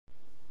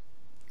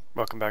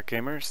Welcome back,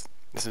 gamers.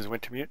 This is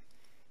Wintermute.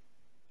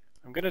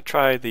 I'm gonna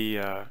try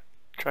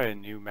try a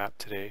new map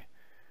today,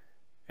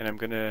 and I'm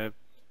gonna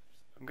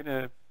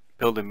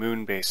build a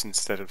moon base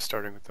instead of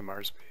starting with the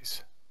Mars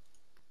base.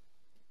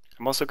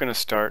 I'm also gonna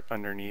start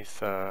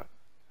underneath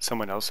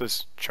someone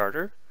else's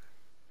charter.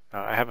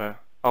 I have a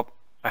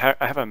I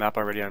have a map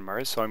already on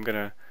Mars, so I'm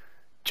gonna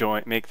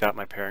make that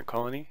my parent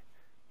colony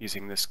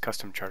using this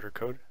custom charter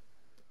code.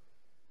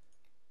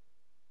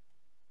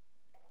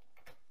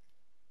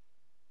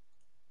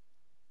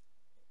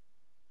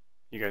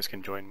 You guys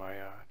can join my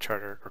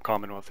charter or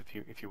Commonwealth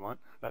if you want.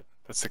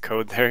 That's the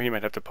code there. You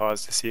might have to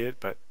pause to see it,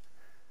 but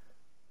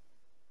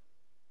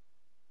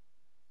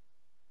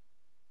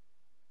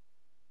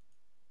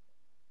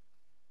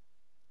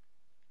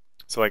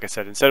so like I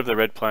said, instead of the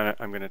red planet,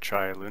 I'm going to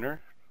try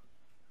Lunar.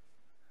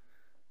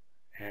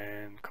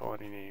 And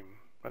colony name,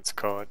 let's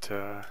call it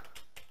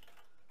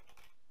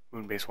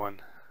moonbase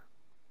 1.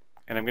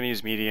 And I'm going to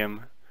use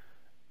medium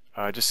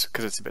just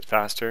because it's a bit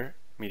faster,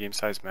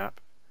 medium-sized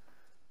map.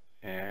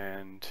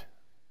 And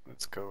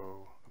let's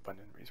go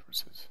abundant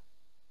resources.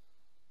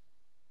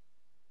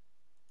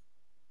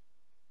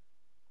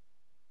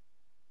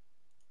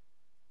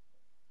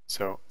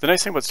 So the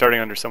nice thing about starting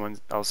under someone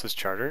else's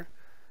charter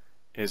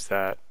is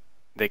that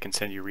they can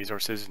send you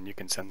resources and you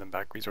can send them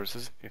back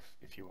resources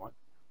if you want.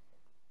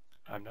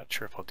 I'm not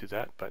sure if I'll do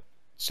that, but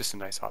it's just a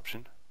nice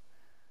option.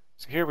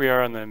 So here we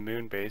are on the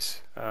moon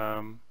base.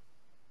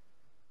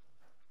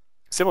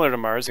 Similar to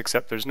Mars,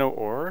 except there's no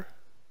ore.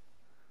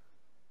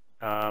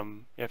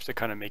 You have to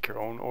kind of make your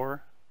own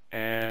ore,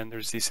 and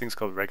there's these things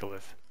called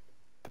regolith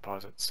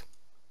deposits.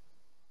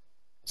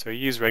 So you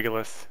use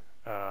regolith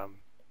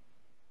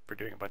for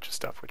doing a bunch of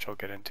stuff, which I'll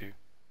get into.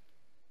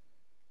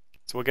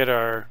 So we'll get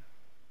our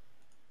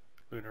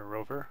lunar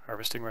rover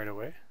harvesting right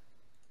away,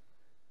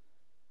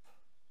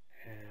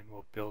 and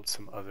we'll build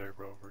some other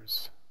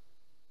rovers.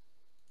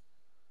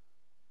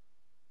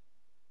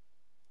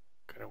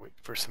 Gotta wait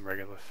for some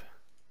regolith.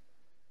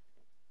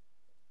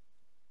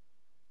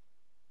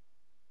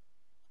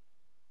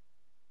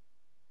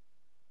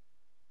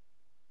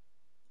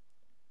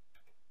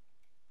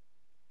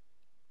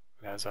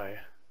 As I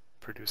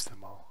produce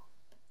them all.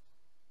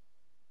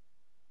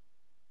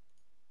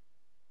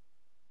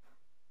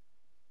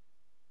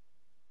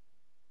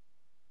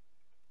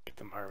 Get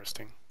them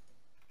harvesting.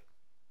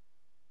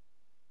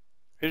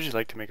 I usually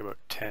like to make about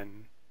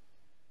 10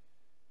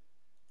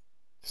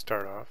 to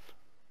start off,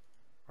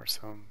 or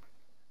some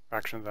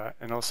fraction of that.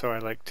 And also I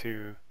like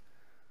to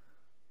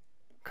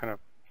kind of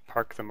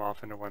park them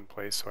off into one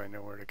place so I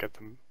know where to get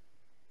them.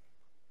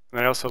 And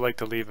I also like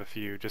to leave a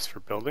few just for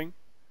building.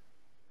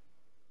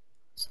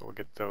 So we'll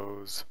get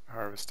those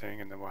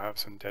harvesting, and then we'll have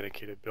some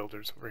dedicated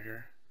builders over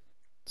here.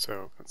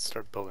 So let's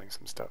start building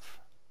some stuff.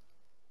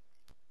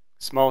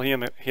 Small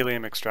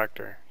helium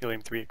extractor,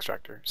 helium-3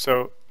 extractor.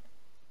 So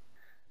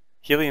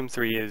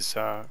helium-3 is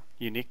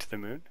unique to the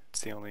moon. It's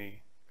the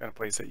only kind of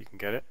place that you can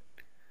get it.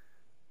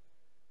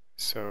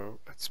 So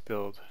let's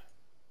build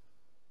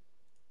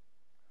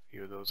a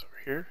few of those over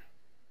here.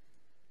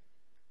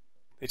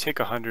 They take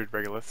 100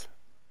 regolith.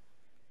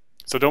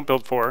 So don't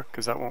build 4,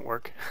 because that won't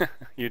work.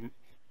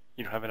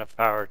 You don't have enough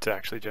power to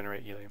actually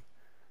generate helium.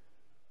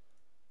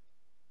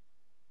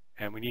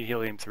 And we need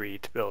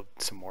helium-3 to build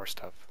some more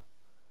stuff,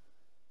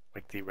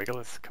 like the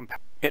regolith.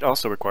 It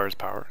also requires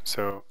power,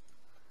 so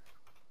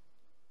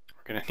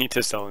we're going to need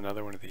to sell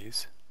another one of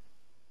these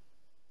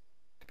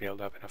to be able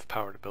to have enough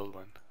power to build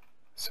one.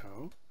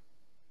 So,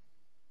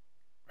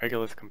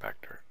 regolith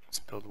compactor. Let's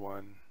build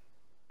one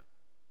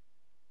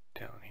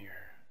down here.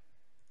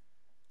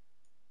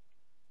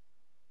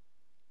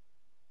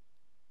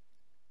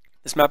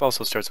 This map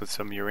also starts with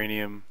some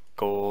uranium,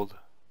 gold,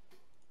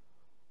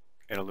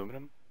 and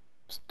aluminum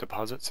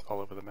deposits all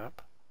over the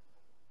map.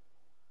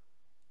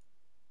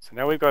 So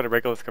now we've got a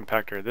regolith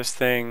compactor. This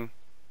thing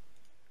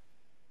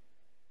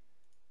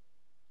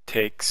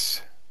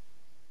takes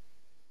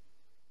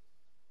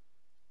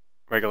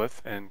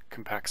regolith and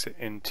compacts it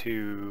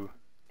into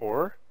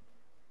ore.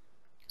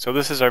 So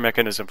this is our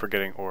mechanism for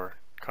getting ore.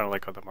 Kind of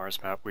like on the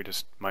Mars map, we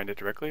just mined it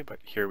directly, but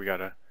here we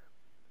gotta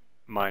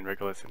mine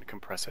regolith and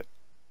compress it.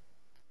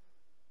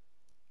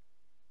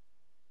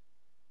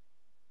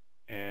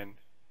 And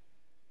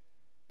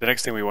the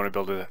next thing we want to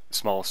build a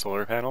small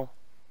solar panel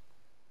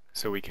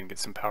so we can get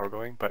some power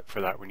going, but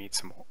for that we need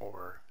some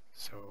ore.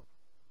 So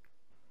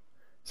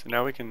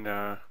now we can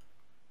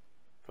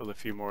build a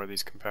few more of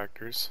these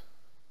compactors.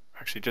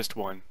 Actually just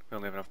one. We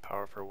only have enough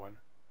power for one.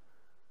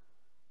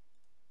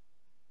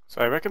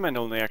 So I recommend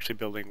only actually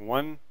building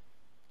one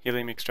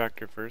helium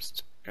extractor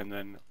first and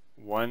then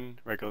one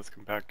regolith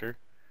compactor,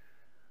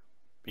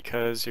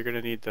 because you're going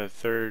to need the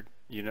third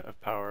unit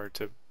of power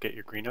to get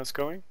your greenhouse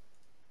going.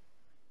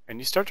 And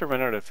you start to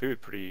run out of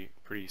food pretty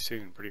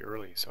soon, pretty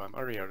early, so I'm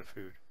already out of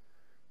food.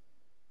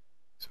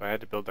 So I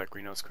had to build that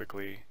greenhouse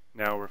quickly.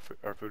 Now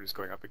our food is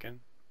going up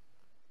again.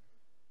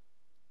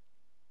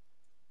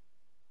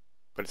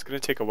 But it's going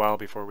to take a while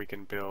before we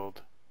can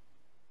build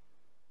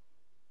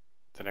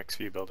the next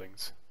few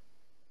buildings.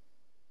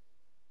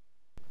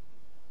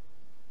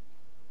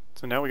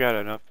 So now we got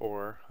enough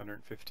ore,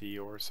 150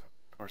 ores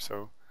or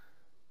so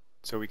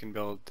we can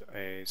build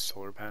a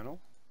solar panel.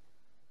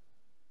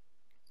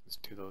 Let's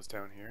do those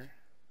down here.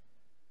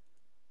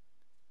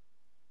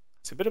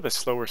 It's a bit of a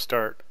slower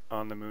start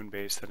on the moon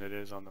base than it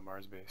is on the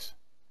Mars base.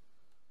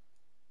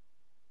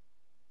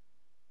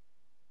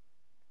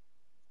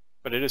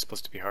 But it is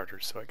supposed to be harder,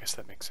 so I guess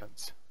that makes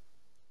sense.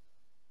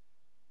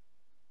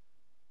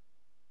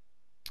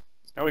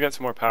 Now we got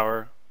some more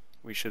power.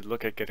 We should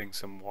look at getting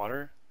some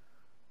water,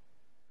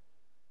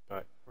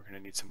 but we're going to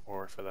need some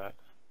ore for that.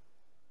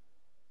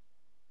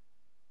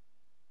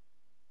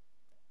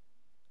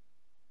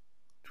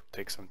 Which will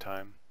take some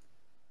time.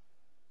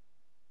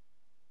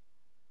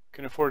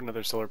 Can afford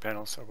another solar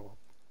panel, so we'll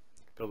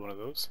build one of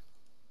those.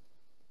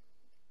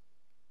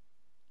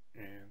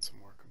 And some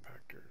more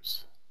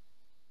compactors.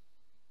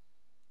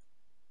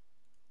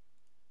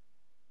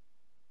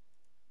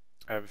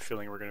 I have a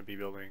feeling we're going to be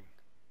building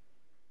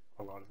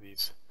a lot of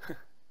these.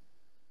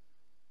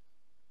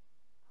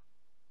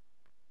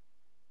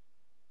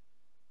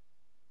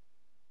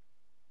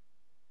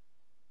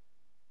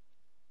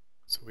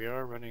 So we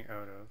are running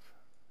out of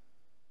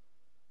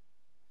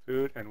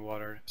food and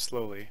water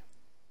slowly.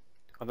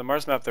 On the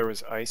Mars map there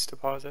was ice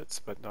deposits,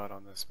 but not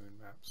on this moon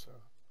map, so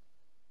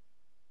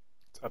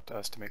it's up to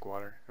us to make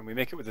water. And we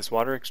make it with this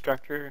water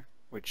extractor,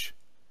 which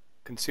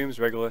consumes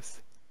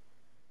regolith,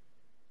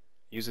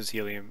 uses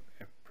helium,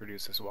 and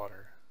produces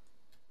water.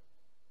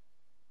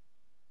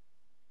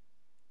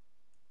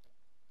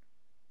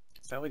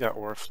 So now we got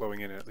ore flowing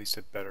in at least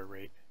at a better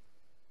rate.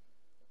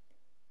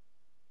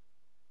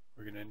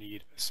 We're going to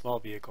need a small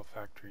vehicle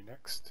factory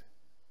next,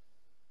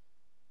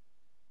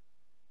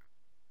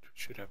 which we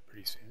should have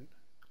pretty soon.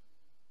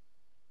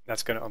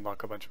 That's going to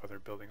unlock a bunch of other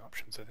building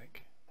options, I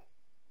think.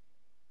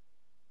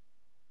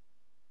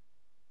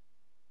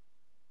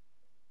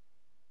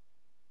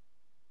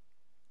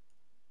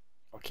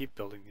 I'll keep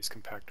building these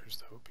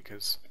compactors though,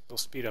 because they'll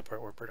speed up our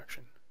ore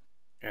production.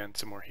 And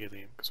some more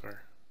helium, because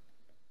we're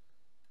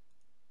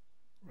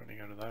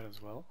running out of that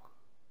as well.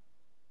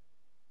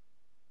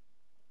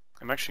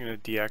 I'm actually going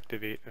to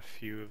deactivate a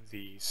few of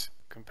these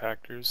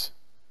compactors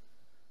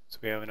so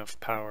we have enough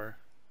power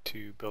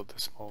to build the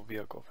small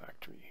vehicle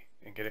factory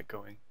and get it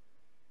going.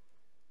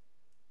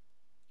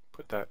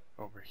 Put that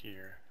over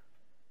here.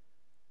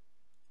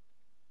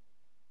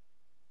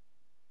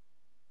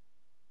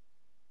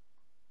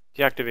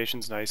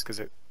 Deactivation's nice because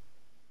it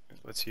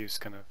lets you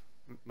kind of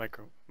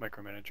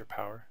micromanage your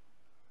power.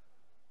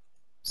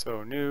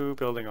 So new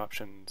building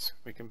options.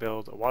 We can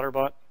build a water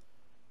bot.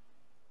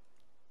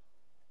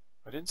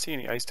 I didn't see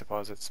any ice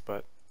deposits,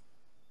 but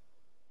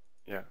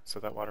yeah,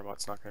 so that water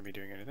bot's not going to be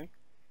doing anything.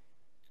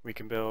 We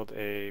can build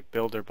a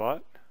builder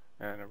bot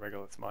and a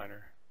regolith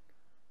miner.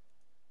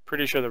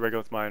 Pretty sure the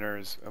regolith miner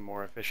is a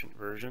more efficient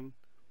version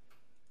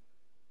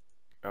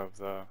of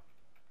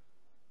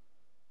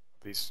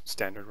these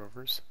standard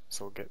rovers,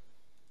 so we'll get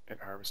it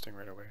harvesting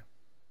right away.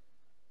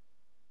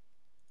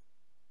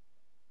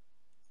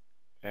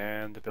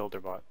 And the builder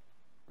bot,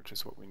 which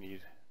is what we need.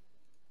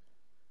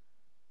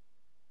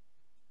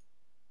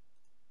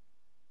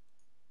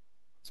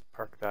 Let's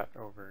park that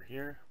over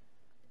here.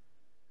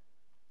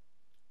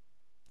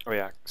 Oh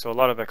yeah, so a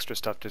lot of extra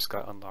stuff just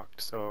got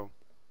unlocked, so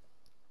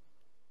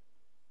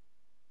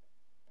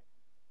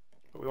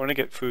but we want to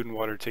get food and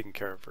water taken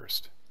care of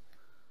first.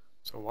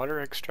 So water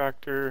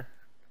extractor,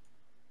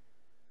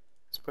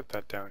 let's put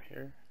that down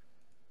here.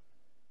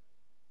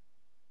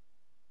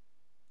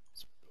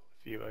 Let's build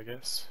a few, I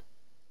guess.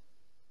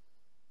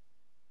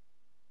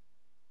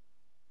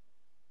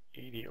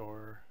 80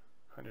 ore,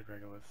 100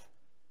 regolith.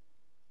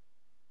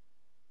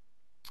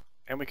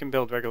 And we can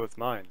build regolith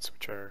mines,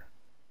 which are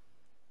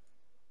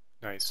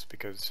nice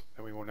because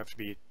then we won't have to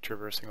be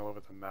traversing all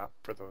over the map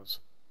for those.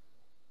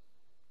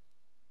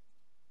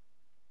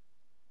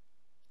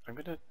 I'm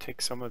going to take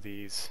some of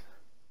these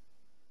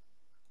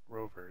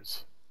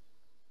rovers.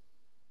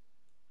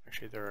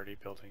 Actually, they're already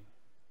building.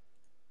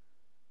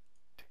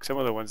 Take some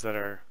of the ones that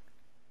are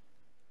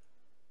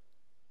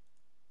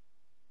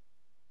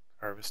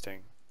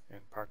harvesting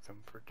and park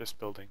them for just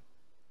building.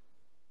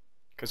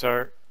 Because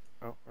our...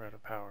 oh, we're out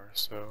of power,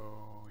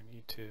 so we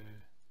need to...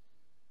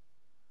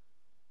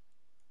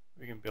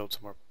 we can build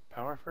some more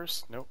power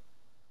first? Nope.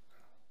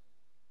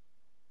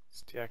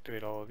 Let's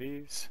deactivate all of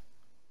these.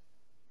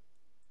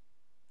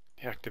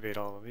 Deactivate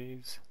all of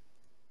these.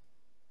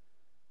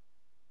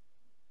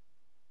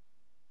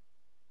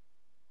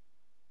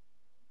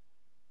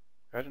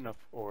 Got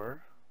enough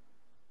ore.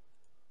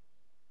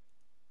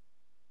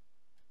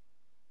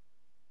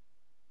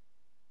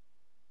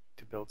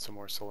 To build some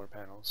more solar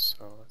panels,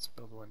 so let's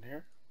build one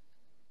here.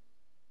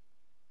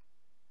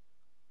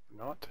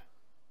 Not.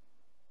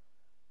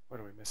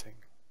 What are we missing?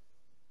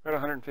 Got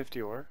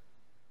 150 ore.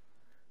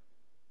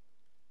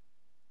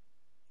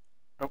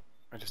 Oh,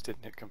 I just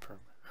didn't hit confirm.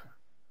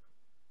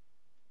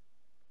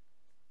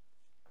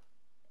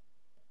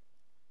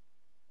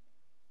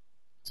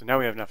 So now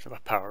we have enough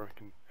power, we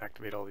can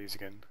activate all these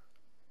again.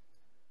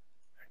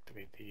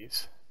 Activate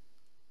these.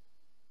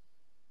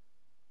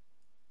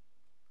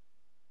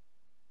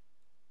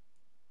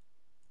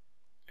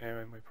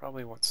 And we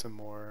probably want some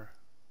more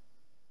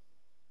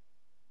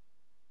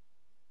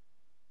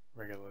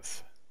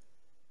regolith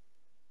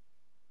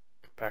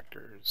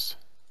compactors.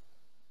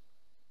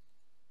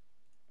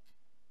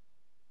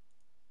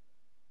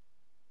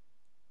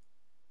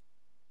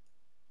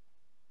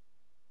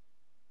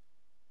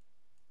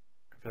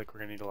 I feel like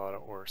we're going to need a lot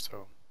of ore,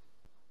 so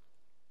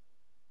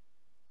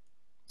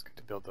it's good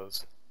to build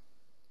those.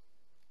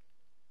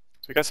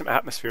 So we got some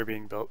atmosphere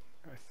being built.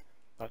 I'm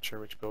not sure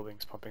which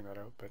building's pumping that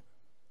out, but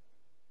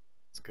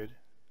it's good.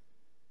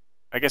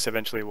 I guess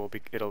eventually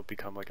it'll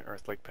become like an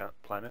Earth-like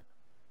planet.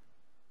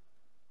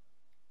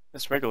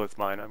 This regolith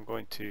mine, I'm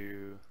going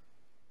to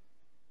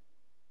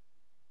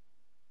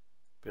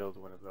build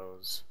one of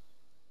those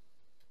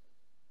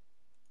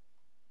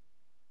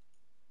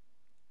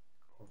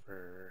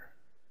over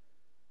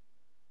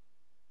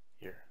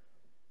here.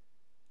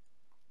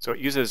 So it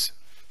uses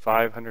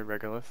 500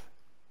 regolith.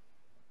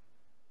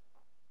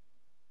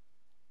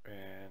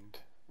 And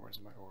where's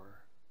my ore?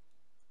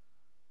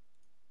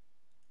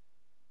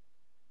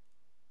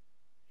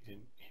 He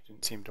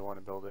didn't seem to want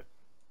to build it.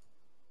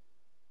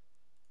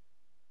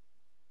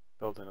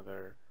 Build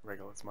another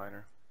regolith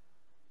miner.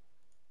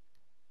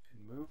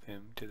 And move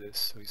him to this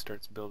so he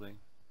starts building.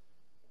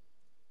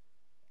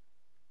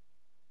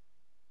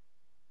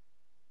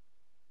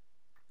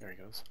 There he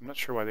goes. I'm not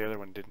sure why the other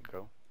one didn't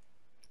go.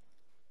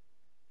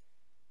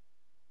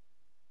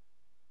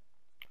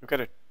 We've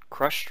got a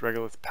crushed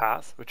regolith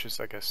path, which is,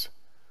 I guess,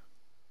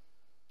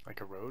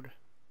 like a road.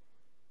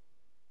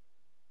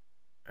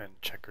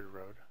 And checkered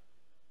road.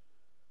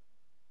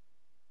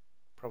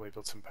 Probably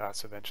build some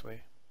paths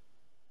eventually.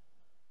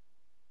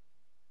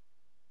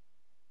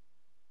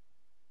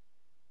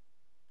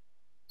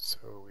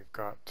 So we've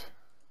got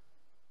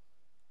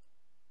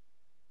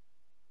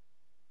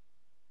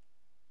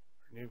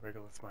our new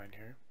regolith mine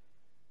here.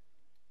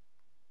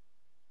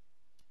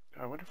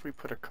 I wonder if we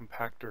put a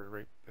compactor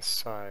right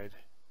beside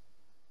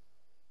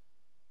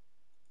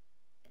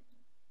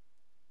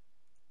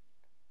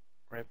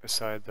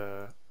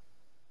the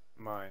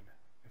mine.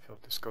 If it'll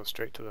just go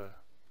straight to the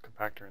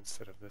compactor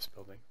instead of this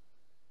building.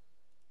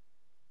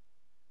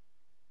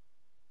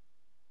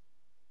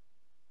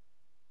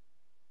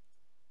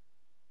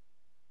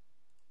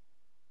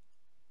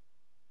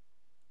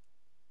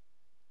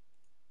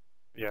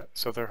 Yeah,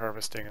 so they're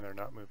harvesting and they're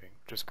not moving,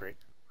 which is great.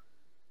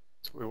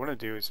 So what we want to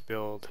do is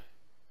build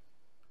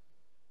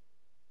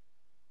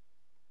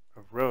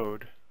a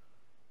road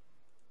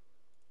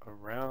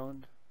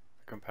around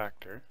the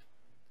compactor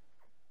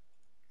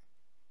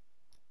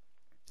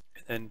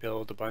and then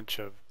build a bunch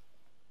of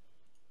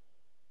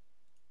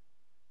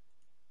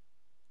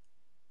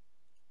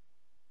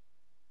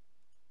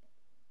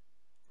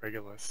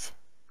regolith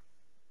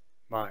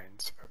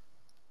mines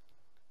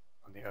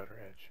on the outer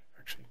edge.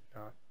 Actually,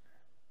 not